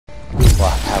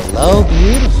Oh,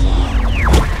 beautiful.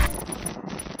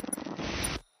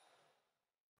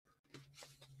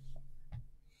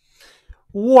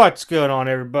 What's going on,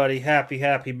 everybody?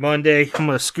 Happy Monday. I'm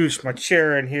going to scooch my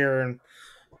chair in here and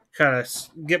kind of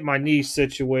get my knee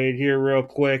situated here real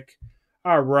quick.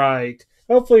 All right.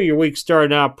 Hopefully your week's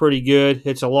starting out pretty good.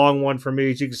 It's a long one for me.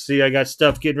 As you can see, I got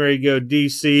stuff getting ready to go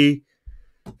DC.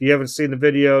 If you haven't seen the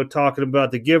video talking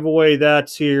about the giveaway,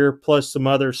 that's here, plus some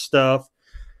other stuff.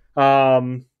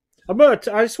 I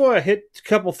just want to hit a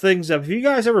couple things up. If you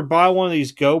guys ever buy one of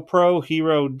these GoPro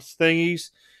Hero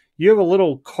thingies, you have a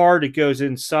little card that goes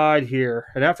inside here.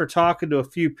 And after talking to a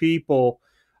few people,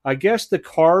 I guess the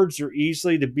cards are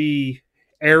easily to be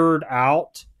errored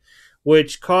out,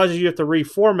 which causes you to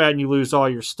reformat and you lose all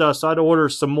your stuff. So I'd order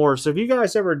some more. So if you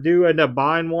guys ever do end up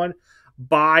buying one,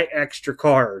 buy extra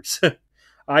cards.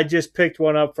 I just picked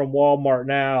one up from Walmart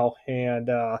now, and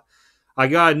I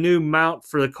got a new mount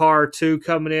for the car too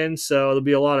coming in, so there'll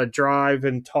be a lot of drive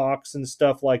and talks and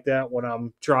stuff like that when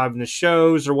I'm driving the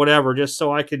shows or whatever, just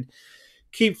so I could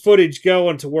keep footage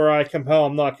going to where I come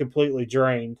home not completely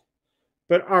drained.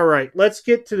 But all right, let's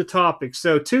get to the topic.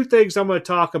 So two things I'm going to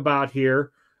talk about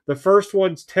here. The first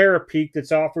one's Terapeak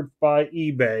that's offered by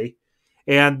eBay.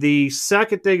 And the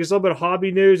second thing is a little bit of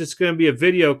hobby news. It's going to be a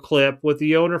video clip with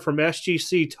the owner from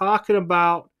SGC talking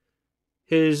about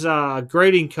his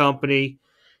grading company.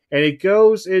 And it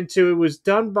goes into, it was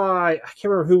done by, I can't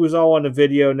remember who was all on the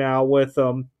video now with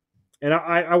them. And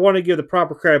I want to give the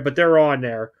proper credit, but they're on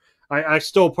there. I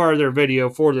stole part of their video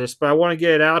for this, but I want to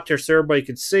get it out there so everybody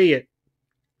can see it.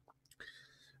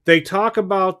 They talk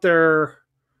about their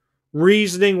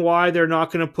reasoning why they're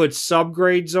not going to put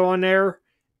subgrades on there.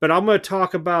 But I'm going to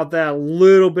talk about that a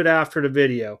little bit after the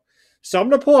video. So I'm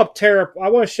going to pull up I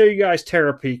want to show you guys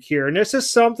Terapeak here. And this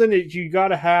is something that you got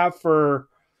to have for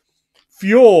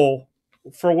fuel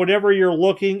for whatever you're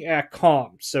looking at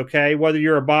comps, okay? Whether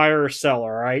you're a buyer or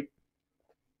seller, all right?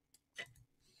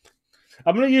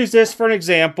 I'm going to use this for an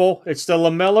example. It's the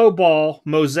LaMelo Ball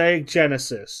Mosaic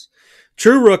Genesis.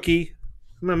 True rookie.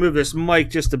 I'm going to move this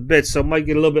mic just a bit so it might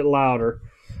get a little bit louder.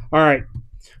 All right.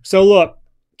 So look.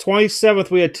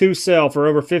 27th, we had two sell for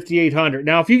over $5,800.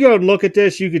 Now, if you go and look at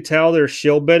this, you could tell they're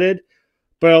shill bidded.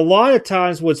 But a lot of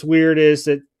times what's weird is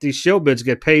that these shill bids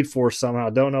get paid for somehow.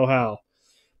 Don't know how.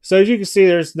 So as you can see,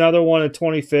 there's another one at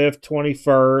 25th,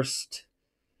 21st,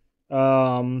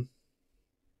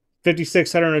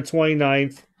 5,600 and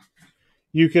 29th.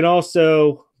 You can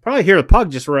also probably hear the pug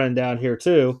just running down here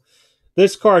too.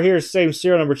 This car here is the same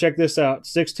serial number. Check this out.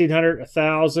 1,600,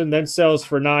 1,000, then sells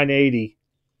for $980.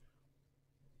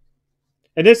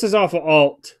 And this is off of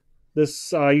Alt.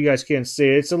 This, you guys can't see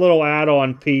it. It's a little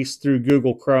add-on piece through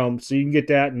Google Chrome. So you can get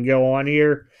that and go on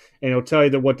here. And it'll tell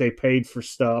you what they paid for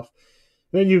stuff.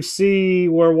 Then you see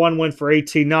where one went for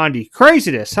 $1,890.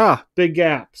 Craziness, huh? Big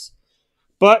gaps.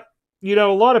 But, you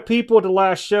know, a lot of people at the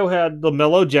last show had the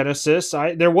LaMelo Genesis.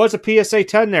 There was a PSA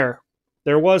 10 there.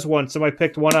 There was one. Somebody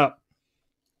picked one up.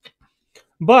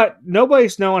 But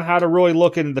nobody's knowing how to really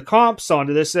look into the comps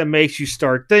onto this. That makes you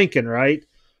start thinking, right?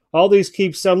 All these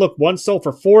keep selling. Look, one sold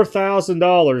for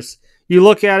 $4,000. You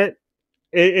look at it,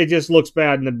 it just looks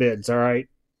bad in the bids, all right?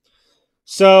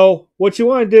 So what you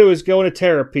want to do is go into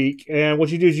Terapeak, and what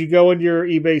you do is you go into your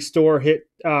eBay store, hit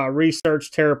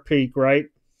research Terapeak, right?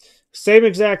 Same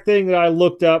exact thing that I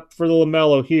looked up for the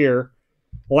LaMelo here.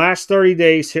 Last 30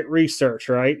 days, hit research,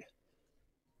 right?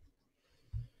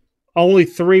 Only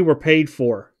 3 were paid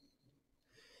for.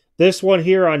 This one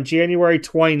here on January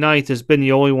 29th has been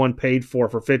the only one paid for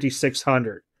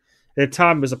 $5,600. At the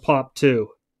time, it was a pop 2.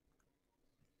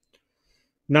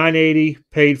 $980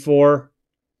 paid for.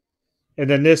 And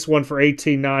then this one for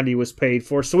 $1,890 was paid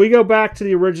for. So we go back to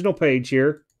the original page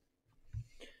here.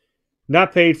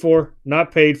 Not paid for,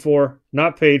 not paid for,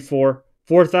 not paid for.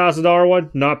 $4,000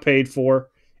 one, not paid for.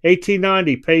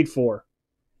 $1,890 paid for.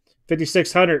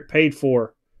 $5,600 paid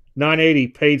for.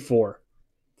 $980 paid for.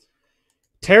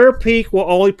 Terapeak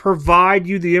will only provide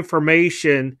you the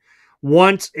information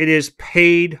once it is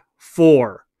paid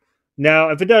for. Now,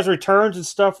 if it does returns and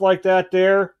stuff like that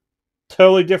there,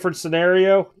 totally different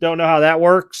scenario. Don't know how that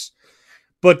works.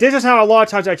 But this is how a lot of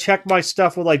times I check my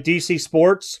stuff with like DC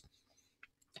Sports.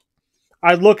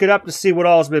 I look it up to see what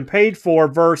all has been paid for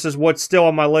versus what's still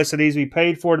on my list that needs to be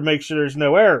paid for to make sure there's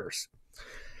no errors.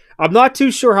 I'm not too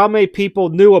sure how many people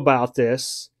knew about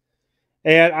this.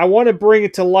 And I want to bring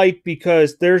it to light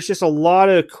because there's just a lot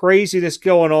of craziness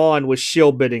going on with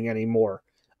shill bidding anymore.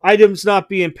 Items not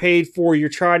being paid for, you're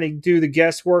trying to do the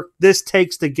guesswork. This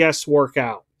takes the guesswork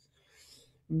out.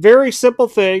 Very simple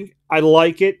thing. I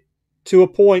like it to a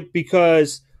point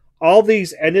because all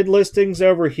these ended listings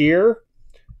over here,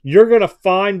 you're going to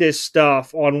find this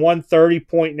stuff on 130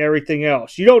 point and everything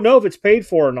else. You don't know if it's paid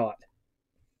for or not.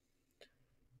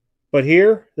 But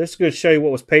here, this is going to show you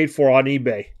what was paid for on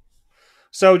eBay.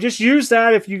 So just use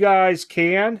that if you guys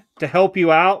can to help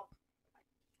you out,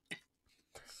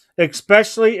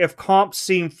 especially if comps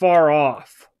seem far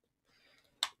off.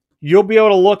 You'll be able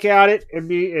to look at it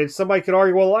and somebody could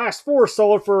argue, well, the last 4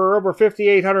 sold for over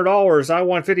 $5,800. I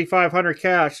won $5,500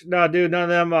 cash. No, dude, none of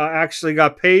them actually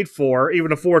got paid for.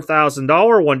 Even a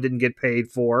 $4,000 one didn't get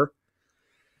paid for.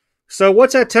 So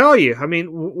what's that tell you? I mean,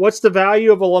 what's the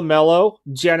value of a LaMelo,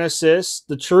 Genesis,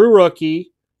 the True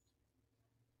Rookie,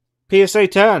 PSA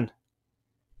 10? I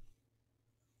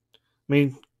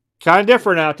mean, kind of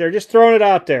different out there. Just throwing it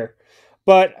out there.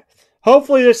 But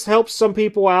hopefully this helps some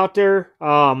people out there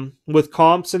with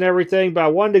comps and everything. But I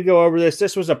wanted to go over this.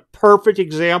 This was a perfect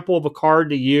example of a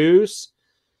card to use.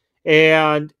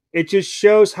 And it just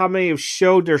shows how many have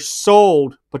showed they're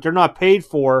sold, but they're not paid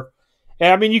for.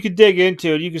 And I mean, you could dig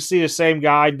into it. You can see the same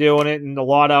guy doing it and a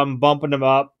lot of them bumping them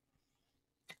up.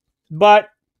 But,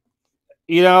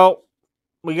 you know,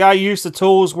 we got to use the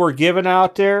tools we're given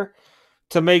out there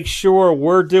to make sure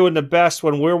we're doing the best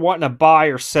when we're wanting to buy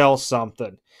or sell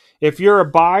something. If you're a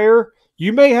buyer,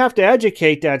 you may have to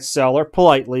educate that seller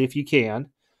politely if you can.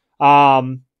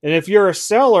 And if you're a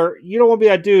seller, you don't want to be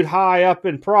that dude high up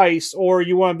in price, or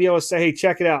you want to be able to say, hey,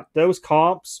 check it out. Those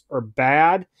comps are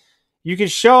bad. You can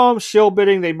show them shill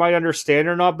bidding. They might understand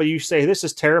or not, but you say, this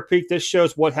is Terapeak. This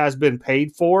shows what has been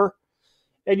paid for.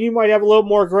 And you might have a little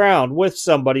more ground with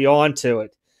somebody onto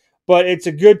it. But it's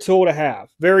a good tool to have.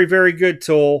 Very, very good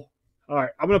tool. All right,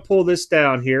 I'm going to pull this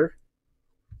down here.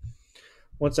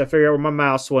 Once I figure out where my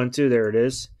mouse went to, there it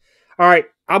is. All right,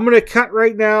 I'm going to cut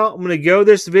right now. I'm going to go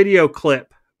this video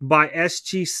clip by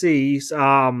SGC's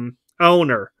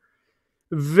owner.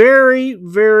 Very,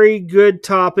 very good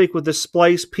topic with the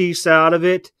splice piece out of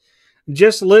it.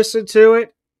 Just listen to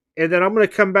it, and then I'm going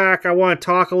to come back. I want to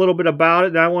talk a little bit about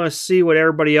it, and I want to see what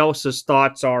everybody else's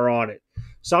thoughts are on it.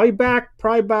 So I'll be back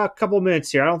probably about a couple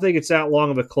minutes here. I don't think it's that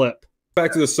long of a clip.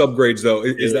 Back to the subgrades, though.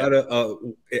 Is that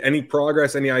any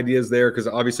progress, any ideas there? Because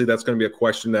obviously that's going to be a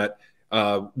question that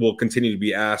will continue to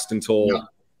be asked until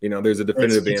you know there's a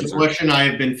definitive answer. It's a question I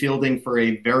have been fielding for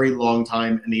a very long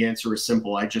time, and the answer is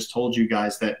simple. I just told you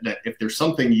guys that if there's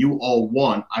something you all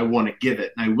want, I want to give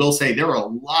it. And I will say there are a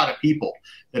lot of people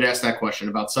that ask that question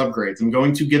about subgrades. I'm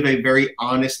going to give a very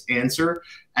honest answer.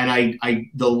 And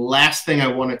the last thing I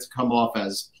want it to come off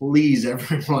as, please,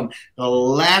 everyone, the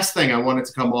last thing I want it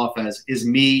to come off as is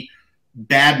me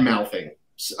bad-mouthing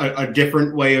a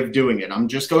different way of doing it. I'm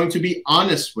just going to be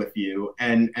honest with you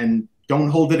and don't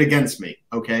hold it against me,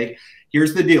 okay?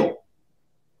 Here's the deal.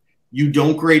 You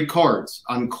don't grade cards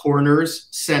on corners,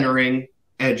 centering,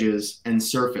 edges, and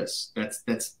surface.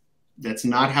 That's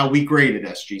not how we grade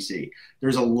at SGC.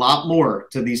 There's a lot more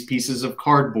to these pieces of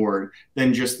cardboard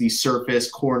than just the surface,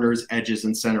 corners, edges,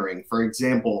 and centering. For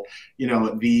example, you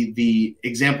know, the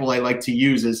example I like to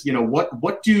use is, you know,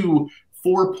 what do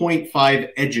 4.5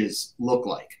 edges look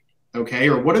like? Okay,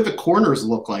 or what do the corners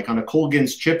look like on a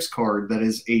Collegiate chips card that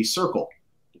is a circle?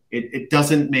 It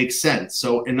doesn't make sense.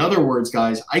 So in other words,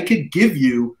 guys, I could give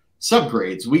you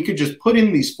subgrades. We could just put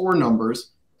in these 4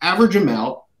 numbers, average them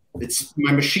out.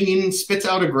 My machine spits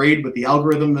out a grade with the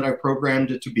algorithm that I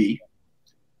programmed it to be.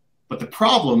 But the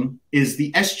problem is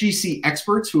the SGC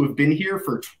experts who have been here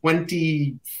for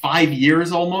 25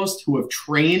 years almost, who have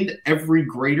trained every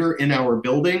grader in our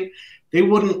building, they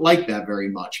wouldn't like that very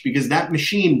much, because that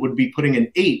machine would be putting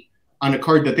an 8 on a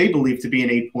card that they believe to be an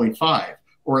 8.5,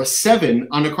 or a 7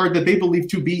 on a card that they believe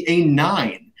to be a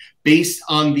 9. Based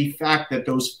on the fact that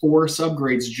those 4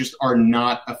 subgrades just are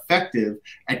not effective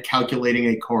at calculating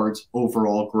a card's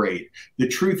overall grade. The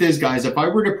truth is, guys, if I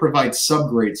were to provide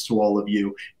subgrades to all of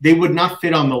you, they would not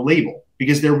fit on the label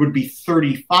because there would be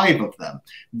 35 of them.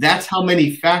 That's how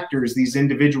many factors these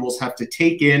individuals have to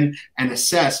take in and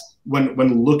assess when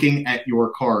looking at your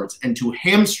cards, and to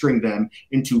hamstring them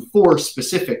into 4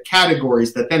 specific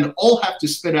categories that then all have to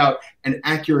spit out an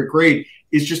accurate grade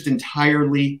is just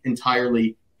entirely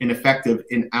ineffective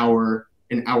in our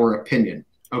opinion.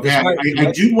 Okay,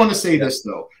 I do want to say this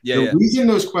though. The reason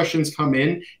those questions come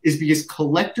in is because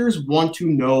collectors want to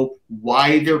know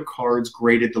why their cards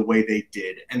graded the way they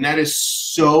did, and that is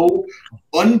so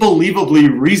unbelievably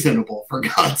reasonable, for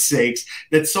God's sakes,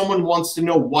 that someone wants to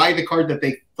know why the card that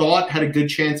they thought had a good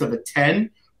chance of a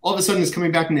 10 all of a sudden is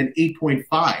coming back in an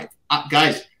 8.5.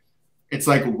 Guys, it's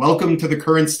like, welcome to the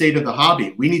current state of the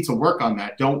hobby. We need to work on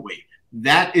that, don't we?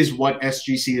 That is what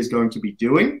SGC is going to be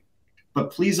doing.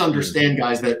 But please understand,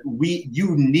 guys, that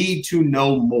you need to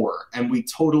know more, and we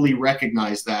totally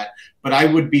recognize that. But I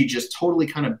would be just totally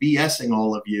kind of BSing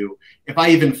all of you if I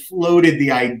even floated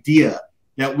the idea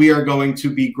that we are going to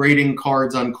be grading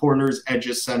cards on corners,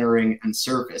 edges, centering, and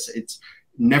surface. It's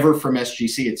never from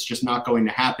SGC. It's just not going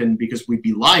to happen, because we'd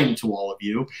be lying to all of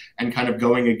you and kind of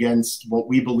going against what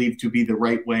we believe to be the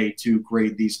right way to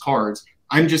grade these cards.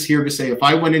 I'm just here to say, if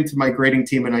I went into my grading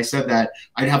team and I said that,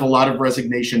 I'd have a lot of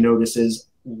resignation notices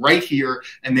right here,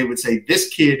 and they would say, this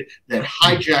kid that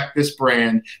hijacked this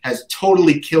brand has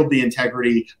totally killed the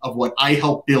integrity of what I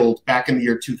helped build back in the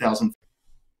year 2000.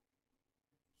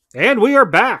 And we are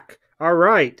back. All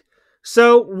right.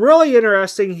 So really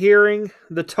interesting hearing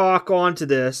the talk onto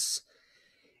this.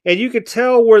 And you could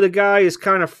tell where the guy is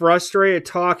kind of frustrated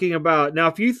talking about. Now,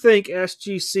 if you think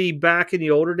SGC back in the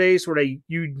older days where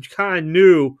you kind of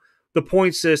knew the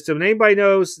point system, and anybody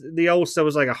knows the old stuff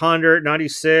was like 100,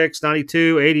 96,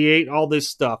 92, 88, all this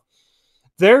stuff.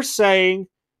 They're saying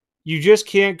you just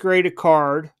can't grade a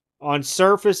card on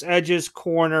surface, edges,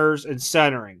 corners, and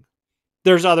centering.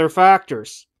 There's other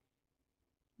factors.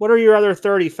 What are your other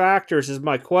 30 factors is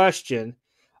my question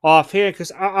offhand,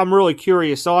 because I'm really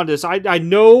curious on this. I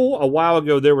know a while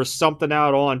ago there was something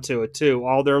out onto it too,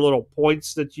 all their little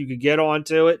points that you could get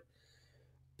onto it.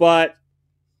 But,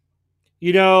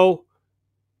 you know,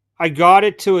 I got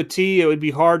it to a T. It would be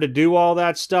hard to do all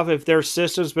that stuff if their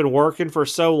system's been working for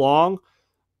so long.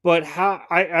 But how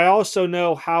I also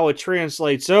know how it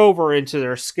translates over into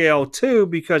their scale too,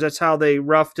 because that's how they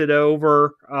roughed it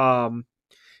over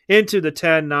into the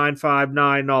 10, 9, 5,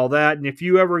 9, and all that. And if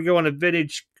you ever go on a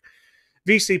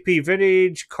VCP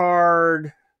vintage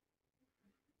card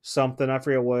something, I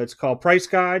forget what it's called, price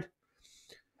guide,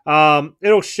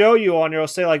 it'll show you on there, it'll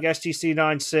say like SGC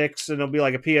 9.6, and it'll be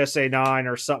like a PSA 9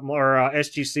 or something, or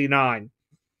SGC 9.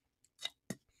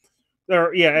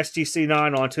 Or, yeah, SGC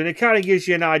 9 onto it. And it kind of gives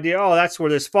you an idea, oh, that's where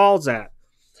this falls at.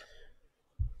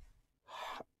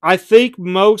 I think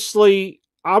mostly,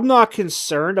 I'm not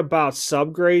concerned about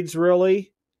subgrades,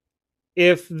 really.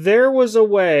 If there was a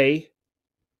way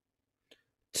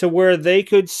to where they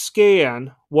could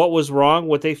scan what was wrong,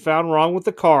 what they found wrong with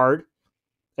the card,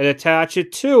 and attach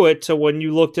it to when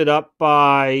you looked it up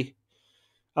by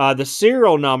the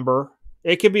serial number,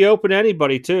 it could be open to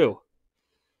anybody, too.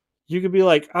 You could be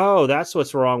like, oh, that's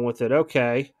what's wrong with it.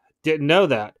 Okay, didn't know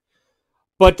that.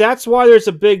 But that's why there's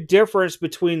a big difference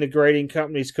between the grading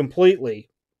companies completely.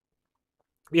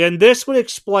 And this would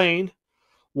explain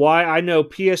why I know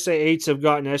PSA 8s have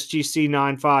gotten SGC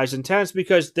 9.5s and 10s,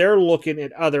 because they're looking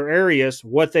at other areas.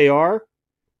 What they are,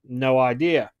 no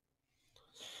idea.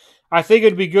 I think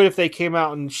it'd be good if they came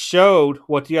out and showed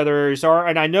what the other areas are.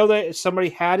 And I know that somebody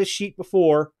had a sheet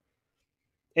before.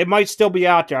 It might still be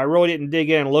out there. I really didn't dig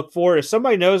in and look for it. If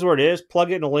somebody knows where it is,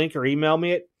 plug it in a link or email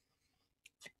me it,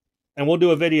 and we'll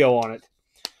do a video on it.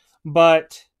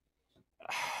 But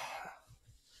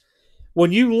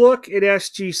when you look at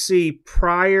SGC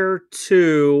prior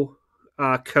to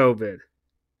COVID,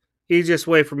 easiest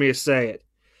way for me to say it,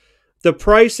 the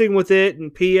pricing with it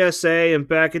and PSA and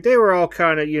Beckett, they were all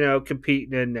kind of,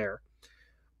 competing in there.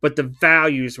 But the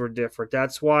values were different.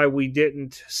 That's why we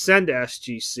didn't send to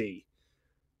SGC.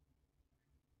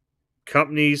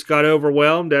 Companies got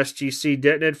overwhelmed. SGC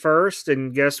didn't at first.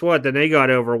 And guess what? Then they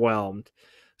got overwhelmed.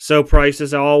 So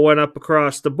prices all went up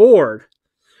across the board.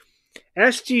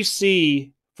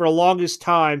 SGC, for the longest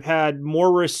time, had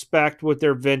more respect with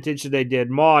their vintage than they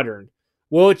did modern.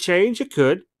 Will it change? It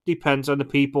could. Depends on the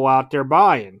people out there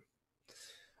buying.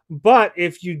 But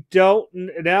if you don't,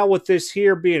 now with this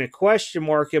here being a question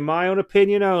mark, in my own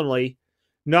opinion only,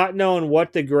 not knowing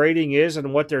what the grading is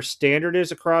and what their standard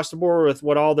is across the board with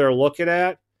what all they're looking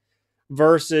at,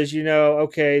 versus,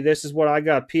 okay, this is what I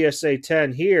got, PSA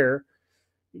 10 here.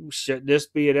 Should this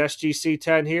be an SGC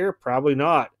 10 here? Probably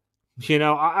not.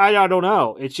 I don't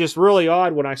know. It's just really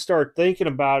odd when I start thinking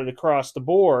about it across the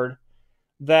board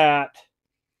that,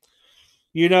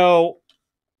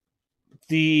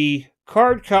 the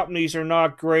card companies are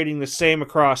not grading the same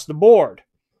across the board,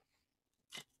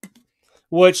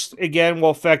 which, again,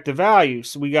 will affect the values.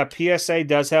 So we got PSA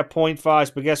does have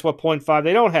 0.5s, but guess what 0.5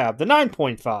 they don't have? The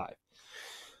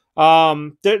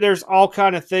 9.5. There's all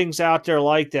kind of things out there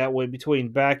like that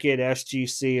between Beckett,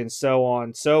 SGC, and so on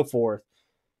and so forth.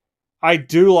 I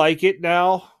do like it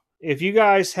now. If you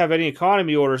guys have any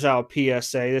economy orders out of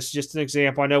PSA, this is just an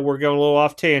example. I know we're going a little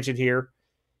off tangent here.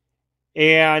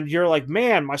 And you're like,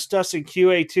 man, my stuff's in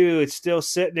QA2. It's still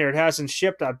sitting there. It hasn't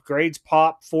shipped. Grades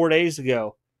popped 4 days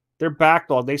ago. They're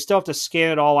backlogged. They still have to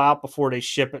scan it all out before they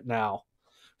ship it now.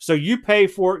 So you pay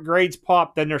for it, grades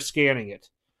pop, then they're scanning it.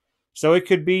 So it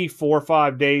could be 4 or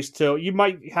 5 days till you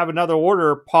might have another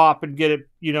order pop and get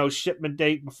it, shipment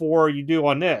date before you do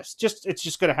on this. It's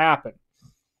just going to happen.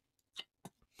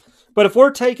 But if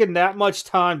we're taking that much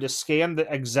time to scan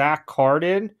the exact card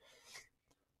in,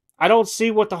 I don't see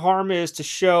what the harm is to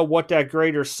show what that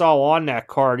grader saw on that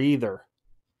card either.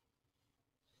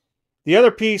 The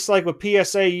other piece, like with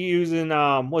PSA using,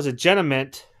 was it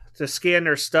Geniment to scan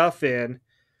their stuff in,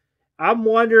 I'm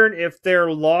wondering if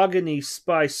they're logging these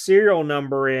by serial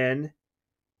number in,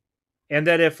 and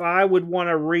that if I would want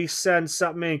to resend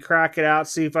something in, crack it out,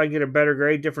 see if I can get a better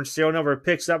grade, different serial number, it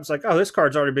picks up, it's like, oh, this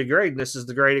card's already been graded, and this is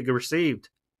the grade it received.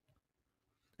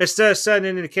 Instead of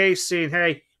sending in the case saying,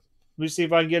 hey, let me see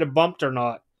if I can get it bumped or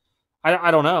not. I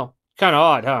don't know. Kind of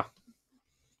odd, huh?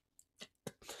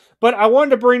 But I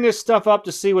wanted to bring this stuff up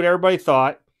to see what everybody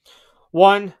thought.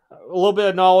 One, a little bit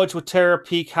of knowledge with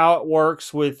Terapeak, how it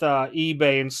works with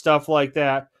eBay and stuff like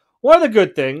that. One of the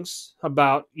good things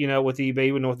about, with eBay,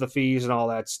 even with the fees and all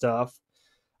that stuff.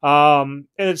 And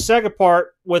the second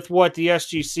part, with what the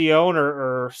SGC owner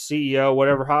or CEO,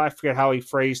 whatever, I forget how he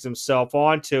phrased himself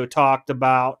onto, talked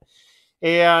about.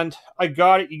 And I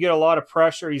got it. You get a lot of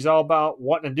pressure. He's all about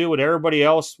wanting to do what everybody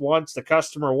else wants, the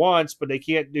customer wants, but they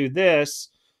can't do this.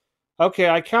 Okay,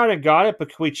 I kind of got it, but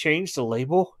can we change the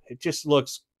label? It just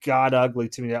looks god ugly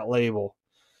to me, that label.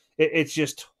 It's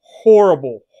just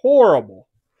horrible, horrible.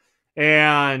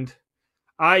 And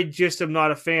I just am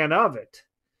not a fan of it.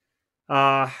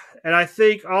 And I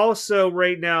think also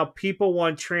right now people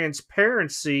want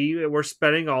transparency. We're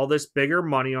spending all this bigger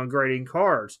money on grading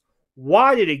cards.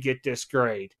 Why did it get this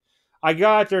grade? I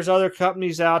got it. There's other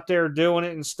companies out there doing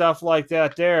it and stuff like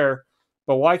that there.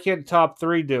 But why can't the top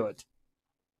 3 do it?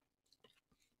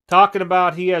 Talking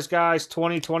about he has guys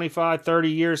 20, 25, 30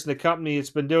 years in the company. It's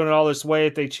been doing it all this way.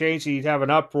 If they change it, he'd have an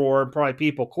uproar and probably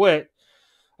people quit.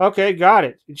 Okay, got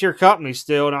it. It's your company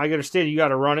still, and I understand you got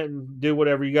to run it and do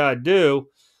whatever you got to do.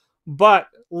 But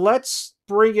let's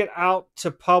bring it out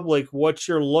to public what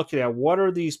you're looking at. What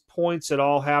are these points that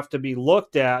all have to be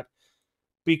looked at?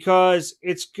 Because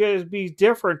it's going to be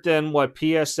different than what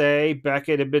PSA,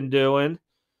 Beckett had been doing.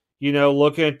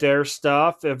 Looking at their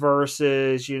stuff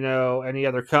versus, any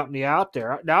other company out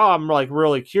there. Now I'm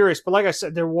really curious. But like I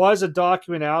said, there was a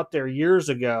document out there years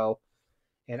ago,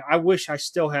 and I wish I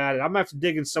still had it. I'm going to have to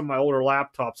dig in some of my older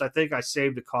laptops. I think I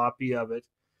saved a copy of it.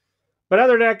 But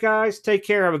other than that, guys, take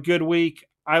care. Have a good week.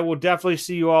 I will definitely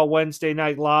see you all Wednesday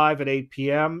night live at 8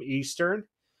 p.m. Eastern.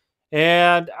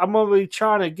 And I'm going to be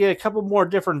trying to get a couple more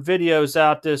different videos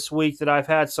out this week that I've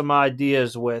had some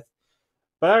ideas with.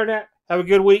 But other than that, have a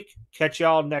good week. Catch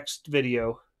y'all next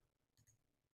video.